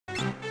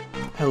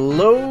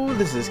Hello,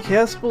 this is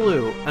Chaos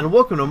Blue, and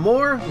welcome to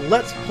more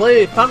Let's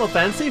Play Final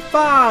Fantasy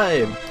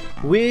V!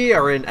 We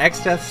are in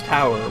Exdeath's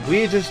tower.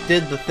 We just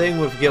did the thing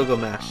with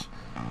Gilgamesh.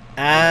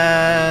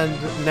 And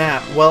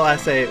now, well, I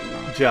say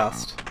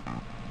just.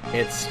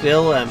 It's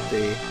still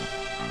empty.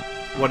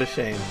 What a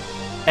shame.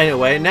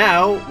 Anyway,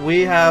 now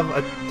we have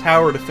a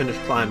tower to finish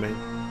climbing.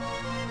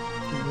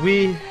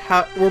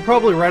 We're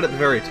probably right at the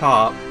very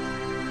top.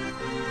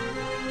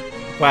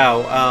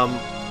 Wow,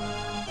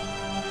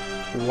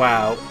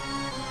 wow.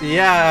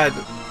 Yeah,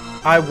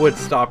 I would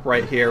stop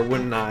right here,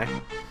 wouldn't I?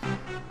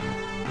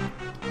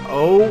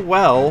 Oh,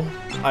 well,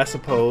 I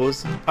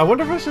suppose. I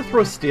wonder if I should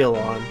throw steel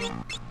on.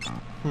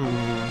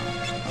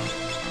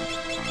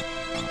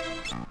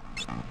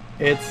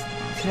 It's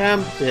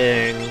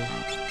tempting,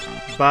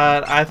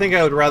 but I think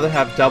I would rather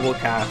have double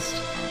cast,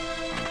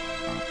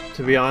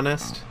 to be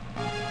honest.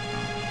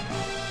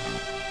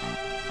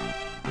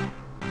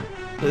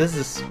 This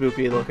is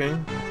spooky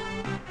looking.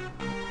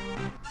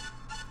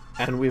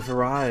 And we've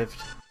arrived.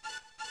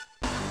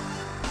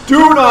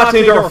 Do not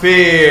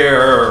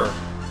interfere!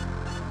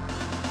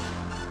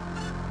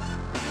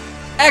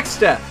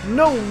 Exdeath,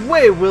 no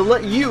way we'll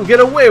let you get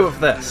away with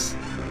this!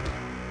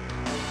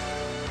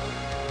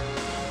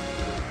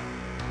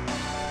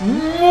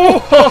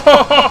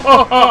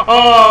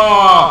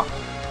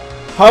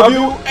 Have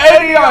you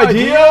any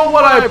idea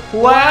what I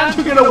planned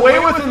to get away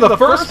with in the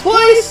first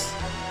place?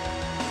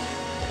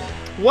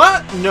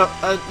 What?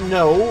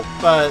 No,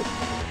 but...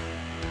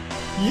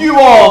 You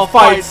all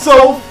fight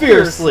so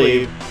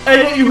fiercely,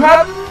 and yet you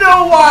have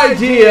no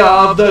idea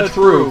of the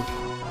truth.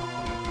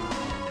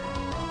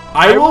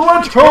 I will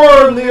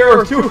return the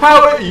earth to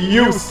how it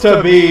used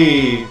to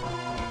be.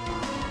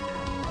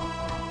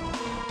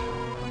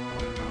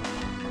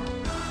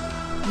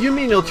 You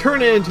mean you'll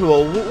turn it into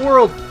a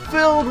world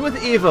filled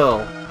with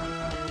evil?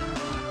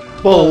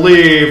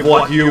 Believe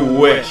what you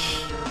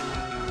wish.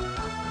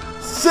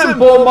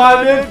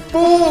 Simple-minded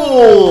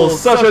fools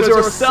such as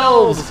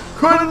yourselves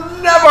could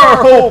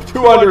never hope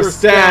to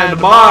understand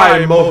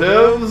my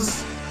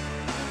motives.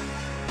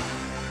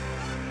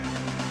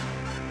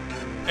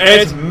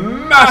 It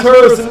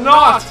matters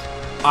not.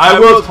 I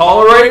will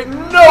tolerate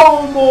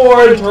no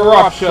more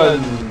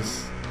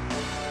interruptions.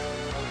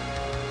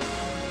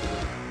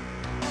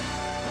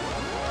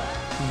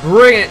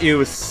 Bring it,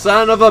 you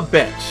son of a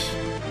bitch.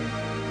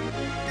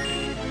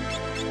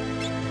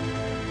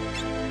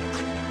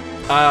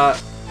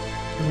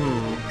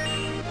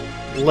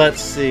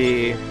 Let's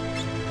see.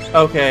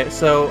 Okay,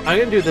 so I'm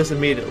gonna do this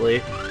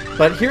immediately,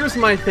 but here's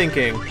my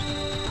thinking.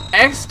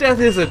 Exdeath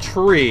is a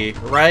tree,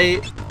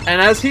 right?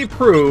 And as he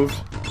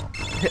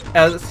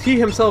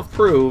himself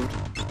proved,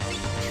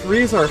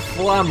 trees are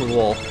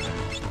flammable.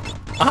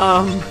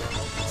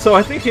 So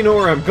I think you know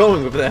where I'm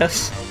going with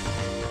this.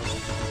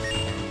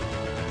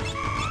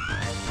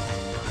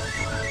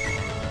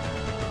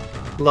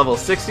 Level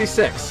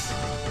 66.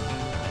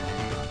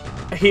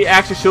 He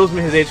actually shows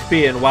me his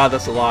HP, and wow,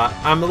 that's a lot.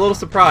 I'm a little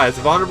surprised.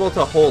 Vulnerable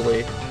to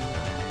holy,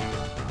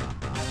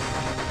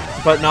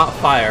 but not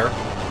fire.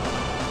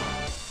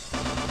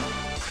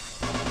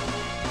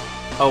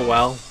 Oh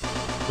well.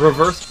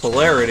 Reverse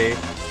polarity.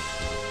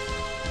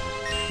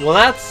 Well,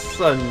 that's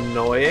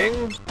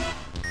annoying.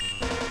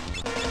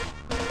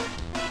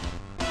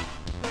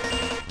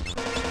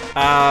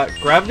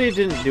 Gravity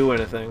didn't do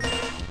anything.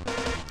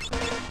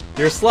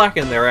 You're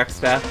slacking there,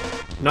 Exdeath.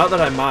 Not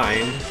that I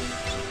mind.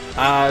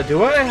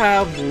 Do I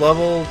have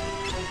level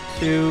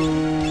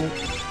 2?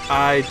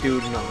 I do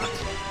not.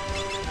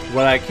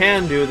 What I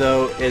can do,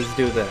 though, is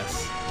do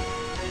this.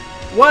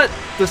 What?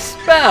 The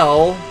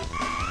spell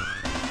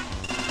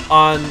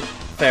on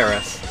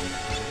Ferris.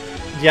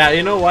 Yeah,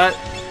 you know what?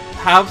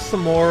 Have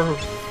some more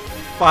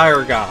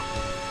fire go.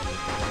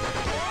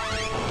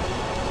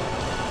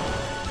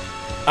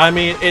 I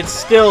mean, it's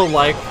still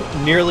like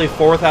nearly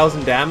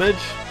 4,000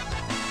 damage.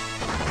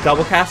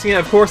 Double casting it.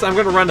 Of course, I'm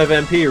going to run a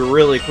MP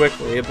really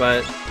quickly,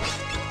 but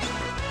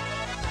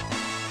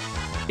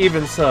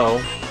even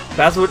so,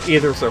 that's what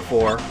ethers are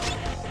for.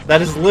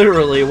 That is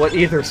literally what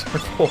ethers are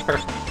for.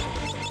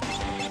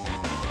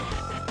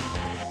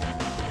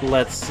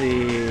 Let's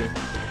see.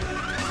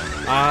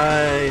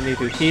 I need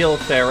to heal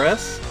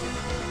Ferris.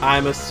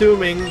 I'm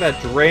assuming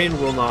that Drain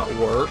will not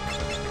work.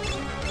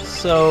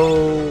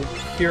 So,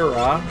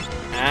 Cura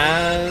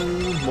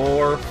and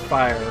more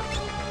fire.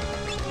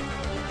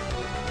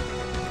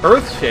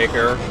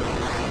 Earthshaker?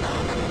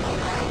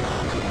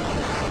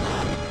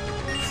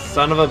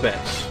 Son of a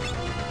bitch.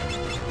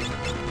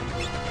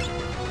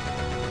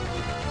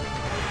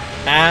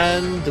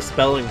 And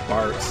Dispelling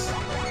Parts.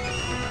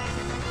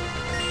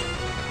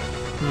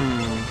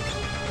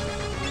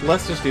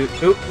 Let's just do...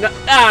 Oop, no,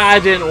 I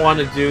didn't want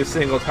to do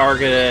single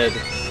targeted.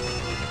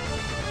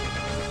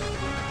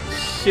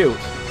 Shoot.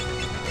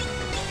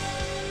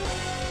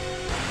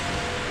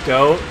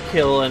 Don't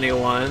kill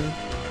anyone.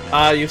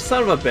 You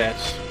son of a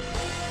bitch.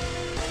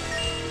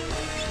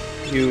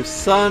 You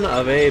son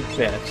of a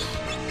bitch.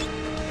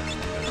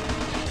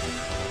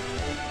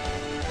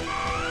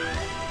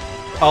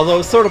 Although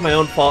it's sort of my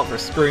own fault for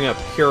screwing up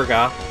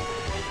Kurga.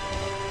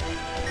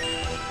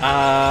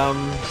 I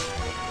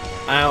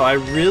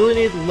really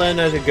need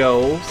Lena to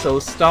go, so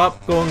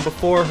stop going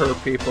before her,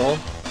 people.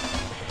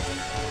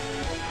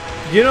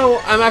 You know,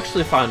 I'm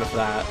actually fine with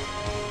that.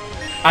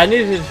 I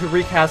needed to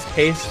recast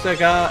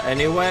Hastega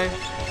anyway.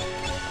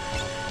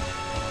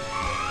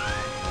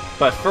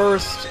 But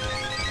first,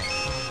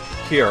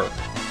 Cure.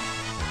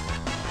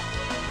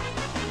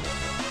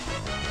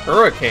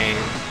 Hurricane.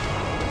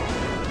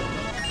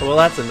 Well,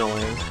 that's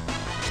annoying.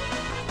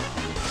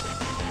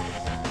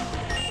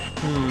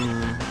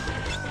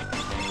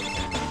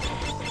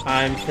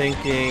 I'm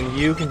thinking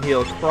you can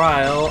heal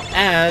Cryle,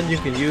 and you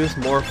can use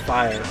more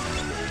fire.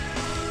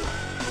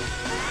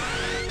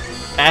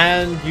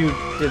 And you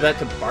did that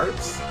to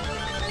Bartz?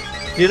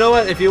 You know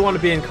what? If you want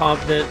to be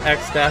incompetent,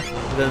 Exdeath,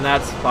 then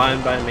that's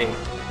fine by me.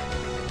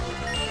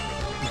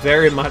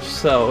 Very much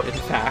so, in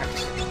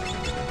fact.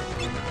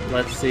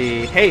 Let's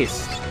see.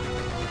 Haste.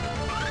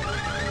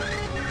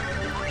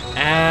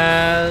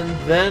 And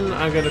then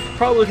I'm gonna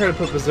probably try to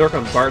put Berserk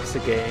on Bartz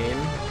again.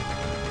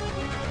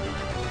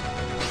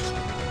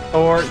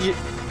 Or you...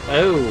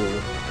 Oh.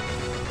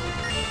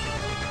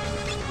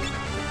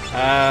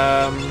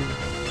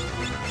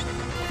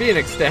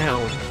 Phoenix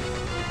down.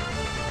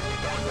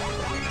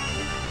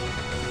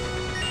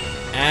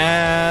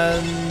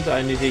 And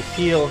I need to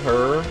heal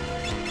her.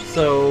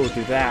 So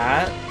do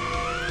that.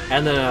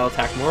 And then I'll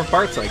attack more of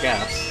Bartz, I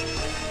guess.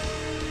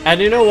 And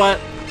you know what?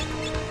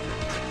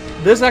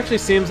 This actually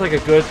seems like a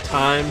good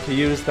time to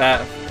use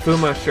that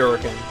Fuma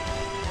Shuriken.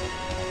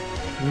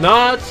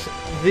 Not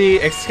the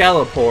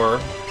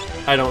Excalibur,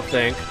 I don't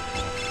think.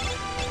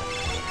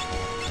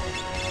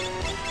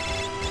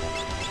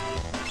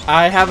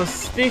 I have a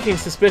sneaking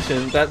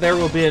suspicion that there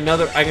will be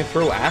another... I can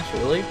throw Ash,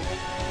 really?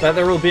 That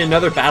there will be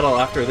another battle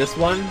after this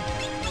one.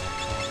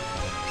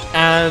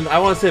 And I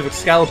want to save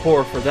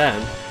Excalibur for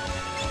then.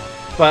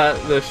 But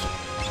the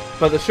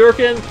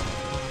Shuriken,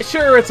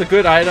 sure, it's a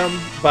good item,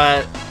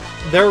 but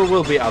there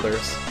will be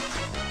others.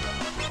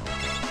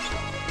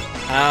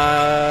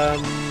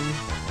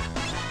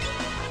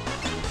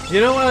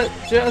 You know what?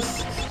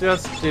 Just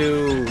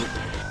do...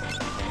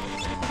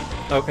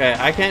 Okay,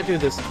 I can't do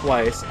this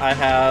twice. I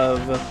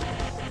have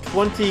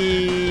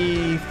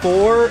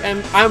 24,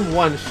 and I'm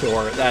one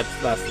short.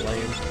 That's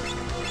lame.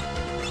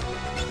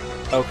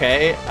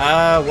 Okay,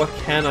 what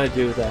can I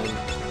do then?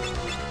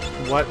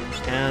 What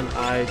can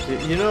I do?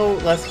 You know,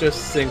 let's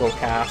just single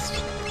cast.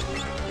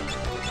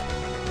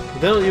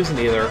 They don't use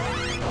neither.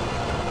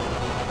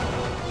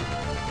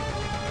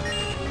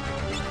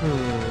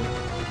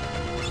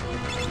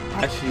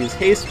 I should use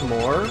haste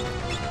more.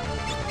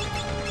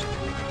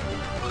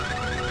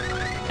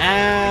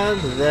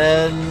 And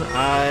then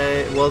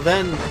well,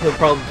 then he'll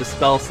probably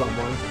dispel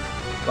someone.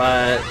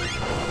 But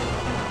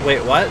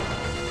wait, what?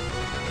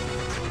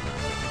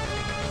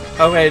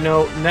 Okay,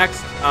 no,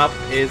 next up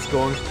is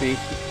going to be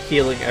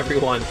healing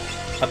everyone,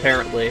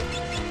 apparently.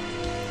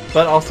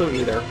 But also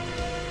either.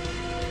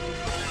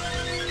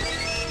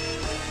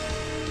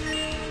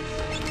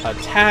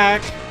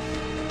 Attack.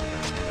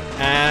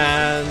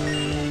 And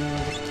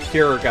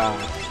Cure God.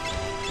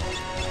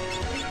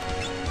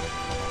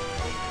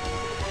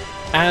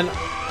 And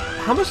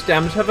how much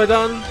damage have I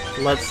done?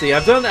 Let's see,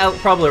 I've done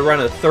probably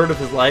around a third of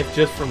his life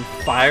just from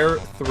Fire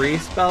 3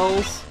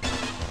 spells.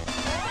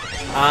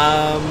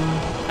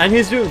 And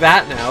he's doing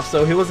that now,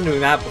 so he wasn't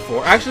doing that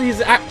before. Actually,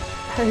 he's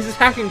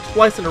attacking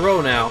twice in a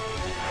row now.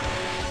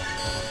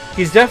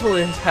 He's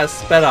definitely has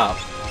sped up.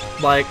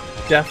 Like,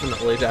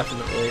 definitely.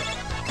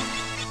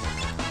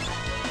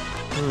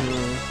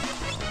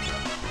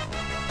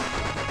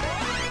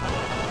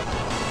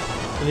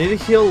 I need to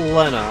heal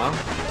Lena.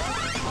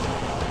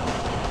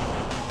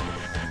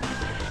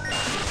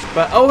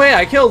 But, oh hey,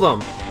 I killed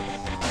him!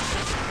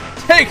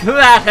 Take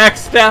that,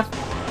 Exdeath!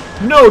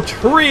 No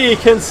tree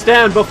can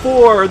stand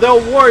before the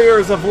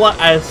Warriors of Light.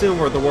 I assume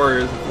we're the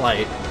Warriors of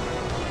Light.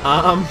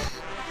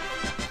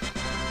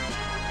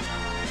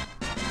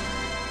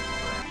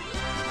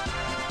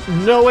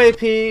 No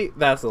AP?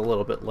 That's a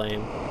little bit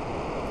lame.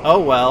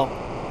 Oh well.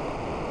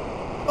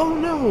 Oh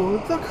no,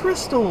 the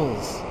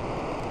crystals!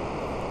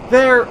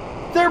 They're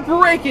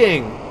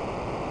breaking!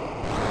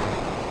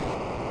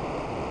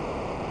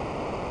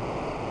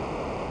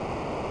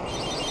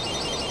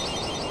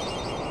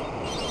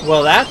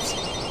 Well, that's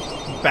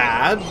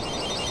bad.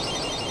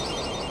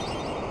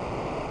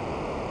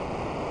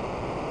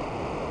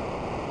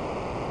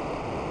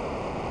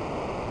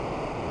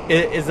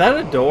 Is that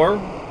a door?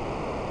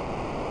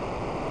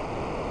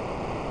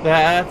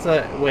 That's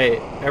a...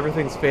 Wait,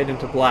 everything's fading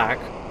to black.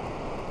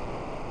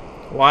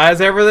 Why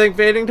is everything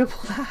fading to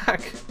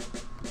black?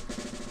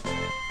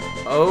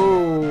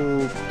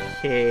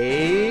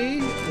 Okay...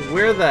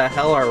 Where the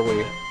hell are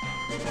we?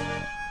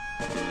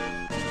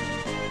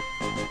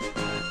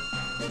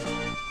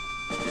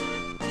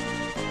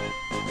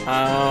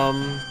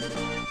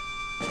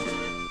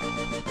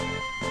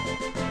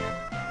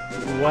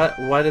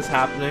 What is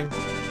happening?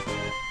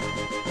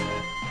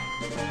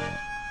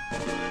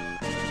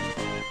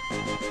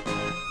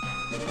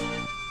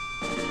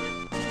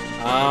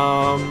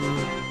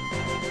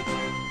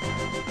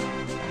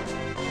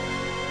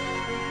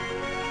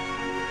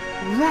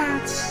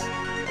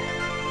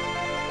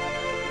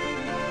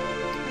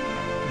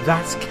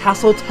 That's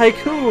Castle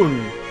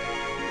Tycoon!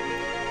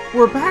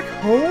 We're back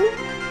home?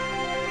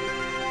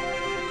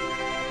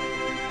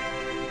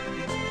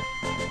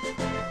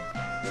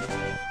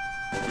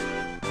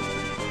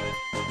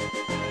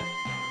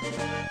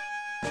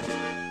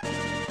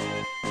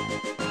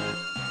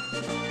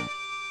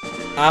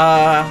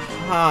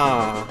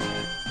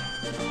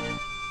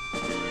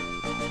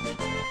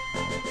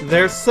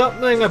 There's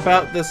something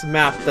about this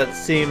map that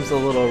seems a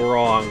little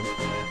wrong.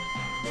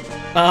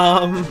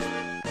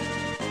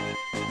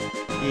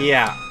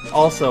 Yeah.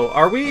 Also,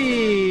 are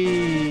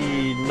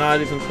we not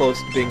even close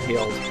to being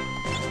healed?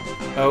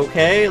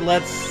 Okay,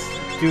 let's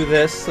do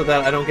this so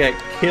that I don't get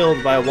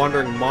killed by a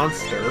wandering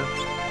monster.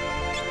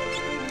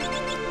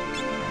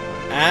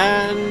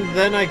 And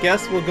then I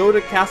guess we'll go to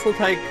Castle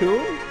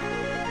Tycoon?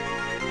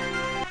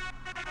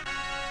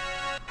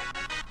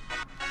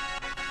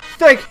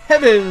 Thank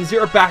heavens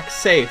you're back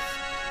safe!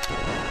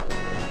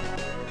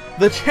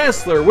 The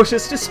Chancellor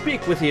wishes to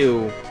speak with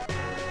you!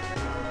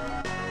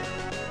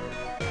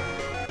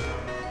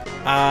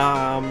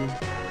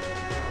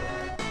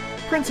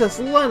 Princess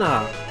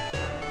Lena!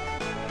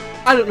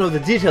 I don't know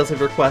the details of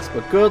your quest,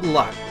 but good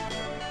luck.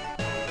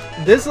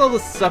 This is all the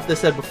stuff they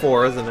said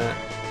before, isn't it?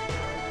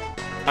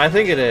 I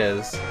think it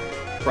is.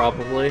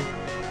 Probably.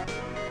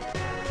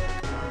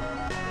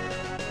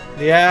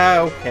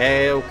 Yeah,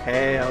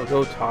 okay, I'll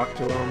go talk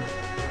to him.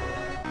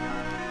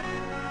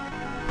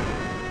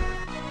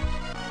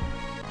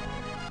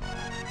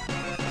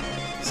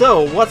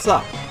 So, what's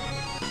up?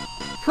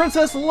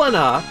 Princess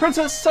Lena!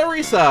 Princess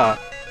Sarisa!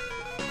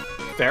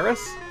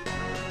 Ferris?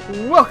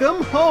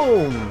 Welcome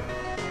home!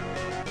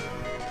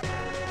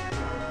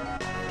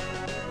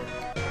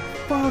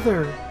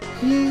 Father,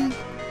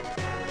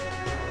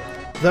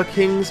 The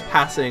king's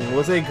passing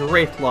was a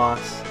great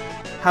loss.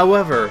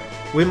 However,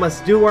 we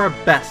must do our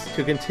best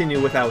to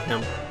continue without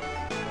him.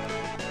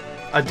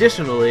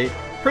 Additionally,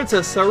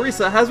 Princess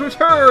Sarisa has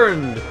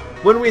returned!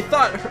 When we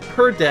thought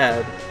her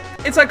dead.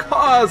 It's a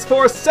cause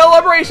for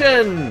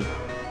celebration!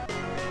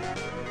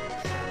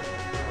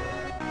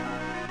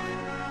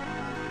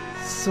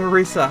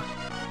 Sarisa,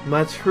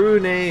 my true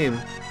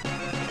name.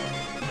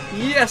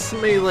 Yes,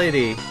 my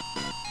lady.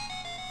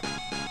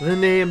 The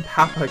name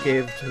Papa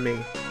gave to me.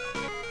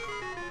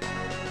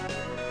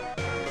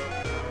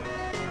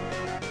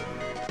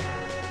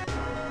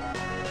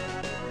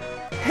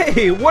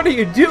 Hey, what are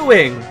you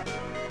doing?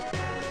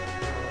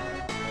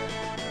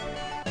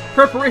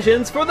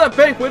 Preparations for the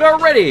banquet are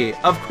ready!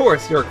 Of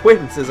course, your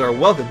acquaintances are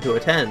welcome to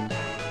attend.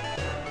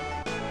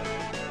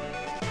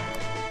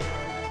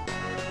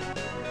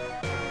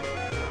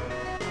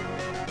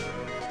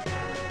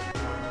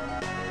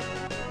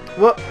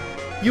 What?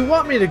 You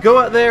want me to go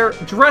out there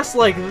dressed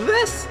like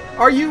this?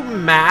 Are you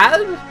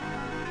mad?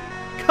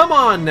 Come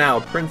on now,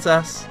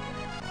 princess.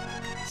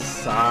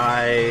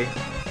 Sigh.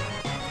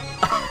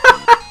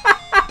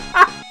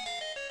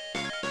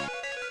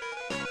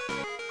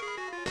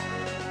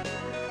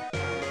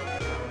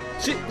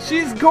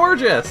 She's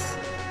gorgeous!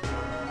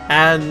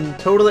 And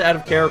totally out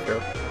of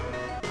character.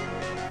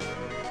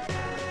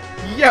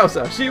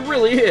 Yowza, she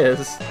really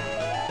is!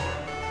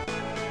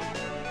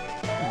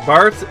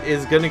 Bart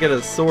is gonna get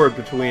a sword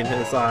between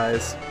his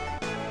eyes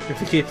if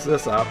he keeps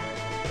this up.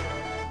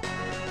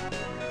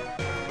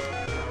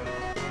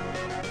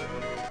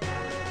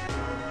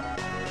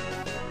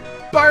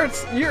 Bart,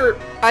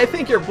 I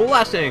think you're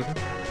blushing.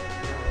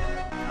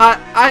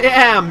 I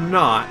am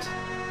not.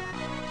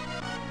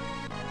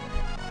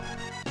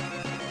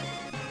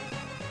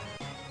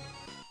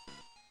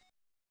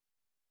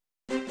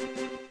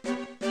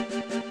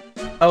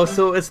 Oh,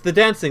 so it's the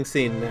dancing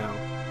scene now.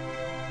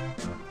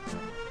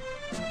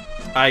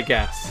 I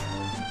guess.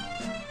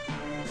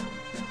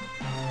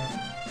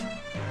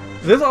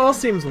 This all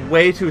seems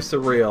way too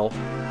surreal.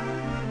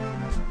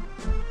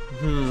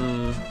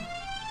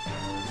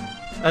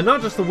 And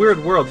not just the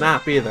Weird World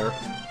map either.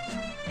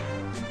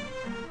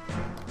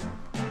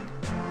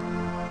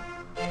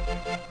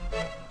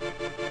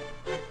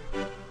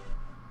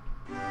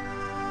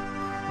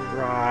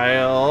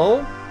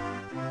 Ryle.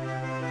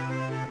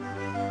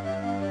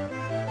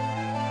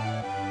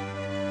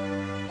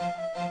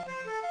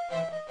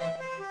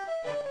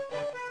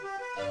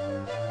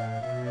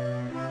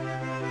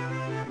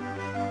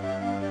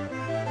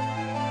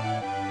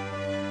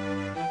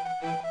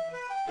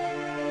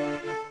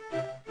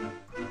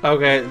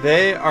 Okay,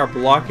 they are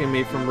blocking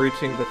me from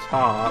reaching the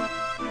top.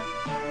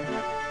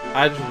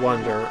 I just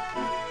wonder.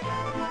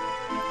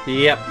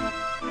 Yep.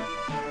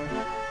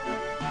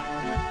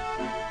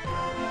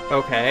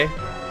 Okay.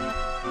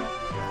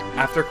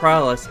 After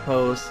Kryle, I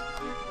suppose.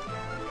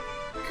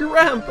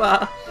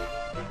 Grandpa!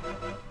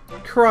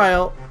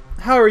 Kryle,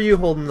 how are you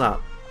holding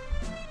up?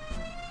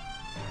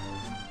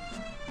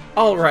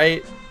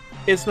 Alright.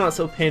 It's not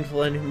so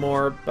painful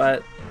anymore,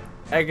 but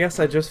I guess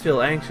I just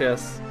feel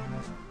anxious.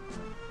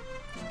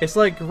 It's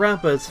like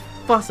Grandpa's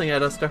fussing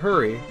at us to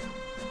hurry.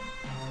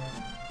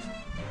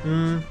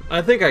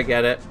 I think I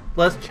get it.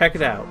 Let's check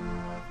it out.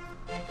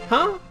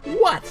 Huh?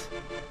 What?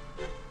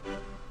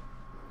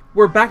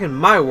 We're back in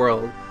my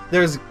world.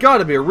 There's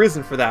gotta be a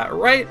reason for that,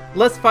 right?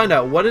 Let's find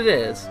out what it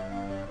is.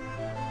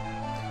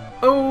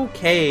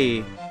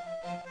 Okay.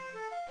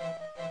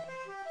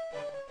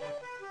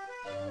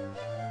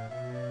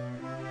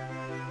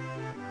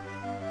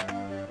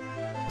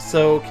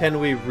 So, can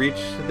we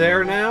reach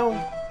there now?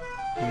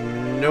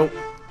 Nope.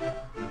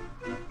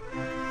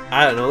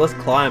 I don't know, let's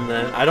climb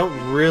then. I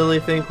don't really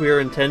think we are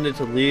intended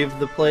to leave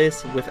the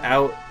place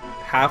without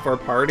half our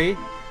party.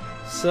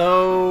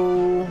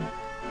 So...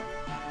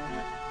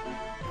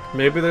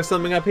 maybe there's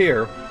something up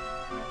here.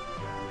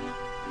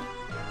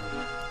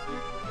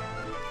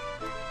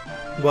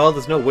 Well,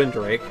 there's no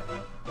Windrake.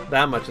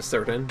 That much is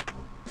certain.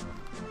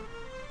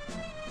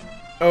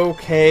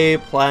 Okay,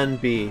 plan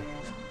B.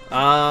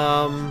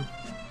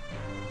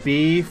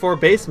 B for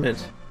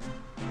basement.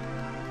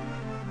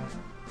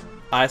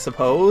 I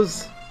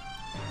suppose.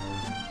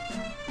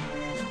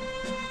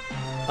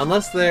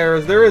 Unless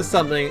there is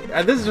something...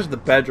 this is just the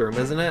bedroom,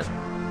 isn't it?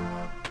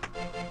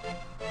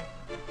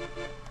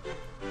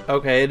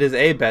 Okay, it is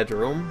a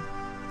bedroom.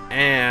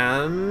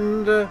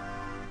 And...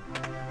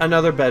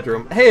 another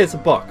bedroom. Hey, it's a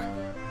book.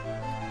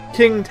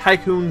 King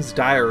Tycoon's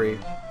Diary.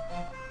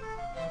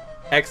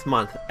 X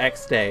month,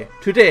 X day.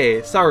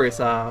 Today,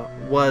 Sarisa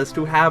was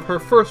to have her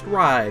first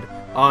ride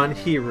on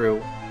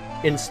Hiru.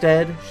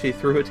 Instead, she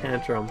threw a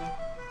tantrum.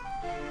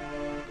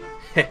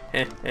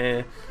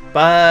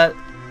 But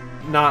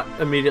not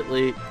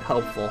immediately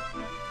helpful.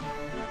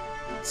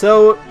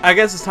 So, I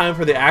guess it's time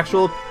for the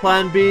actual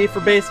plan B for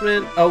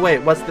basement. Oh wait,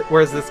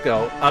 where's this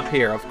go? Up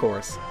here, of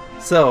course.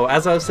 So,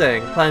 as I was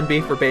saying, plan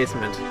B for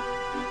basement.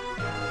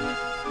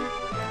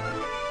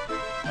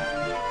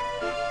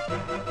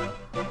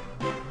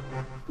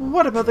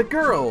 What about the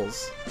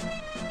girls?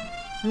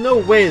 No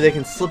way they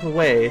can slip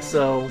away,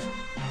 so...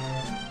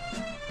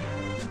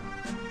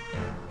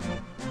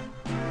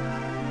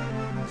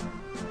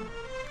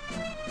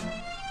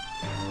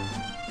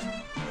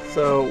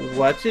 So,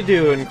 what you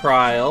doing,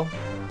 Kryl?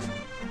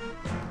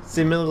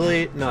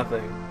 Seemingly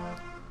nothing.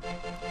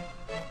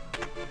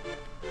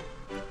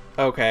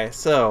 Okay,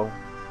 so...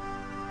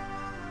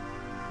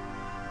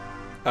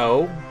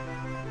 oh?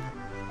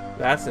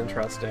 That's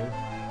interesting.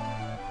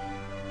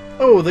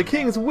 Oh, the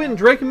King's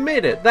Windrake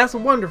made it! That's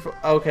wonderful!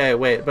 Okay,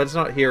 wait, but it's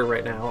not here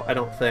right now, I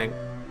don't think.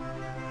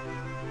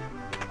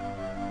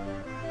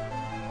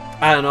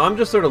 I don't know, I'm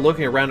just sort of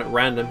looking around at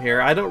random here.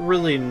 I don't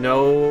really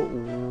know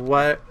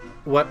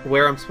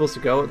where I'm supposed to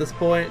go at this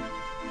point,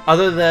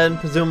 other than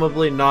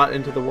presumably not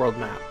into the world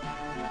map.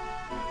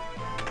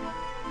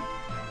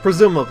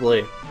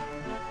 Presumably.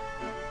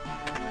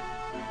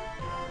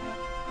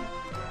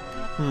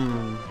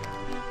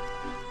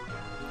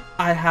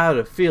 I had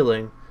a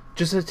feeling,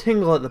 just a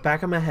tingle at the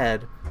back of my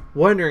head,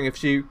 wondering if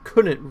she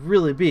couldn't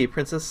really be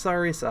Princess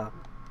Sarisa.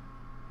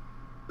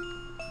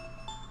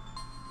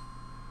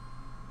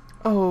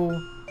 Oh,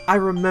 I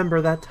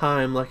remember that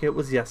time like it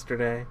was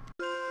yesterday.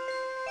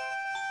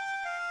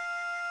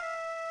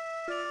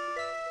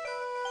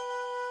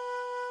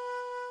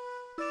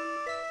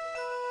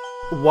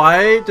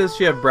 Why does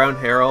she have brown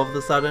hair all of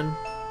a sudden?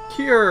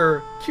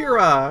 Cure!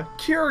 Cura!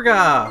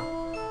 Curga!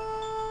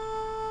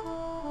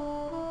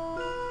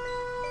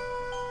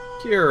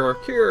 Cure!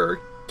 Cure!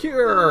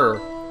 Cure!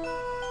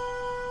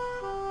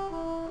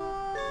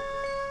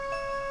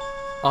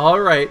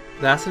 Alright,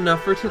 that's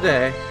enough for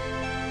today.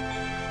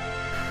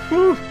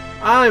 Whew!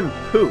 I'm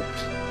pooped!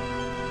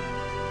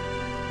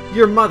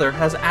 Your mother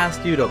has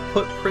asked you to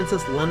put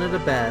Princess Lena to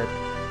bed.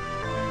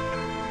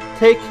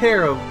 Take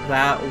care of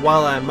that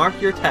while I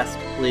mark your test,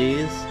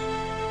 please.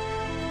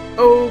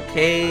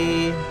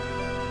 Okay.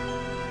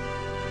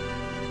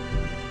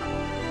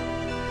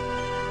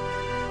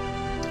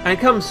 And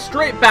come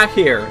straight back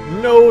here.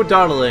 No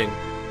dawdling.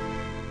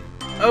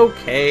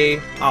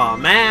 Okay. Aw,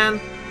 man.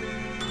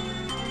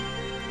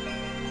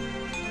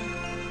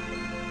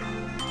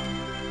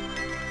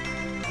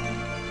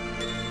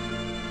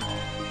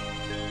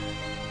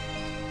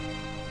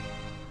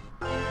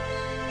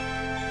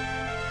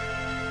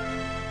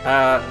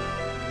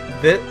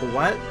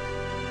 What?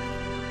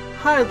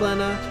 Hi,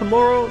 Lena.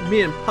 Tomorrow,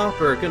 me and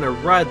Papa are gonna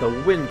ride the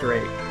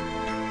Windrake.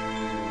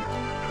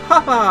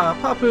 Papa!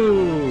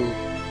 Papu!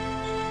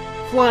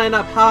 Flying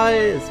up high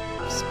is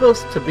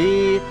supposed to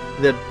be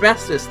the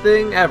bestest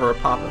thing ever,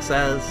 Papa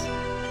says.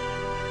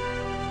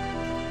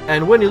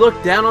 And when you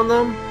look down on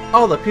them,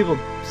 all the people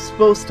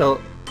supposed to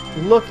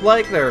look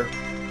like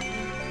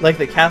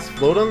they cast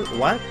float on...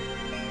 what?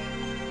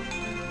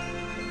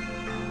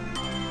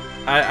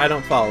 I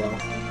don't follow.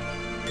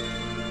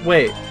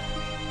 Wait.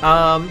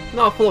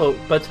 Not float,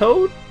 but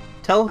toad?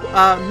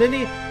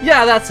 Mini?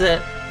 Yeah, that's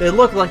it! They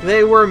look like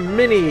they were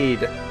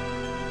minied!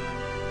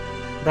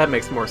 That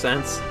makes more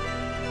sense.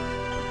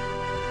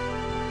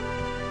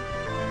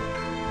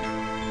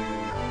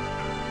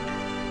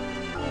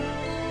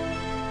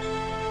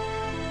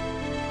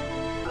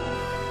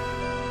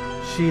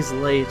 She's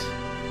late.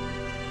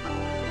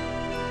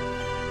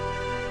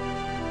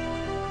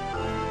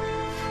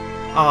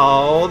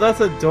 Oh, that's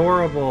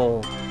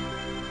adorable.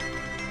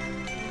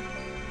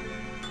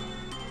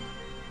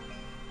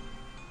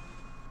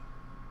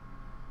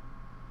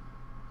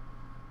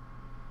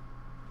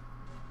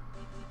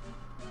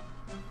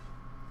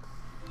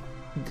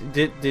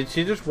 Did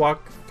she just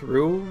walk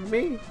through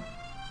me?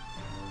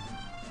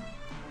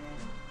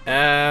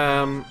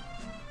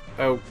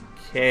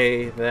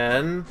 Okay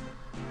then.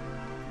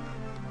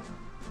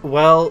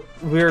 Well,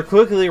 we're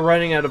quickly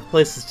running out of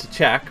places to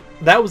check.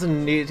 That was a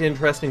neat,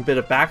 interesting bit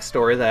of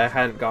backstory that I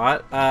hadn't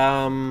got.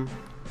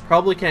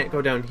 Probably can't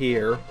go down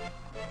here.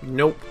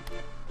 Nope.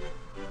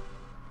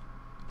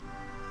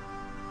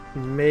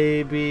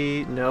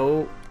 Maybe...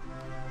 no.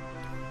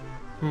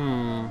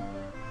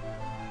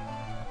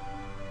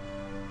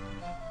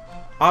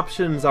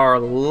 Options are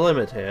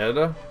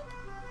limited.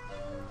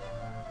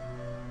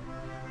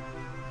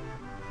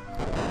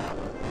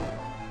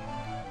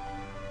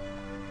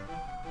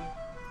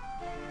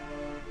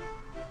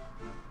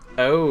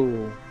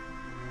 Oh.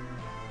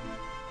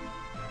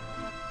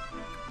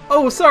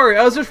 Oh, sorry,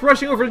 I was just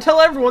rushing over to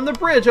tell everyone the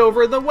bridge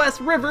over the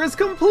West River is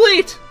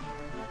complete!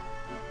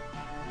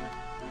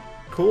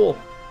 Cool.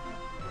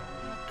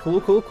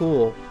 Cool, cool,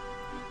 cool.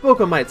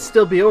 Boko might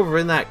still be over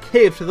in that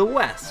cave to the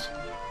west.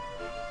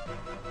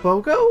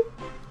 Boko?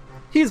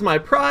 He's my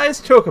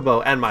prized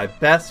chocobo and my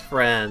best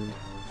friend.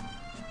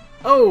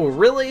 Oh,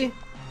 really?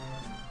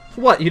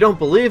 What, you don't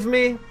believe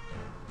me?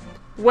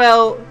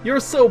 Well, you're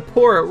so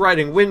poor at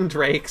riding wind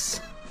drakes.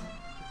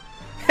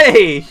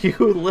 Hey, you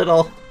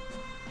little...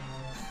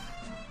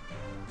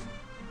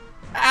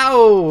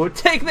 Ow!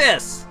 Take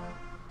this!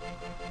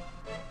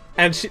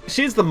 And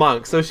she's the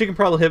monk, so she can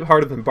probably hit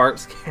harder than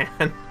Barks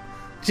can.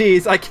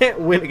 Jeez, I can't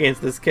win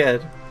against this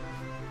kid.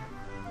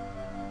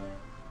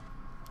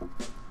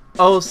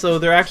 Oh, so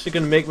they're actually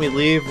gonna make me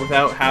leave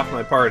without half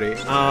my party.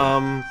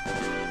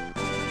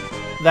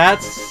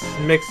 That's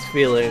mixed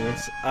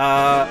feelings.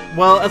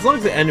 Well, as long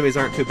as the enemies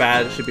aren't too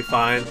bad, it should be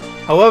fine.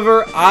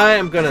 However, I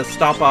am gonna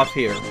stop off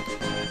here,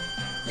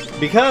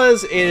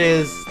 because it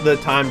is the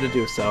time to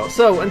do so.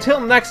 So, until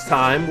next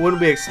time, when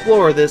we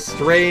explore this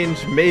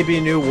strange, maybe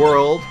new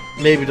world,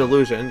 maybe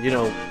delusion, you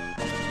know,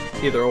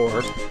 either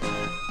or.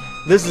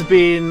 This has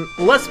been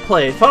Let's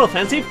Play Final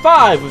Fantasy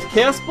V with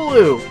Chaos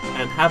Blue,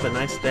 and have a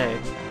nice day.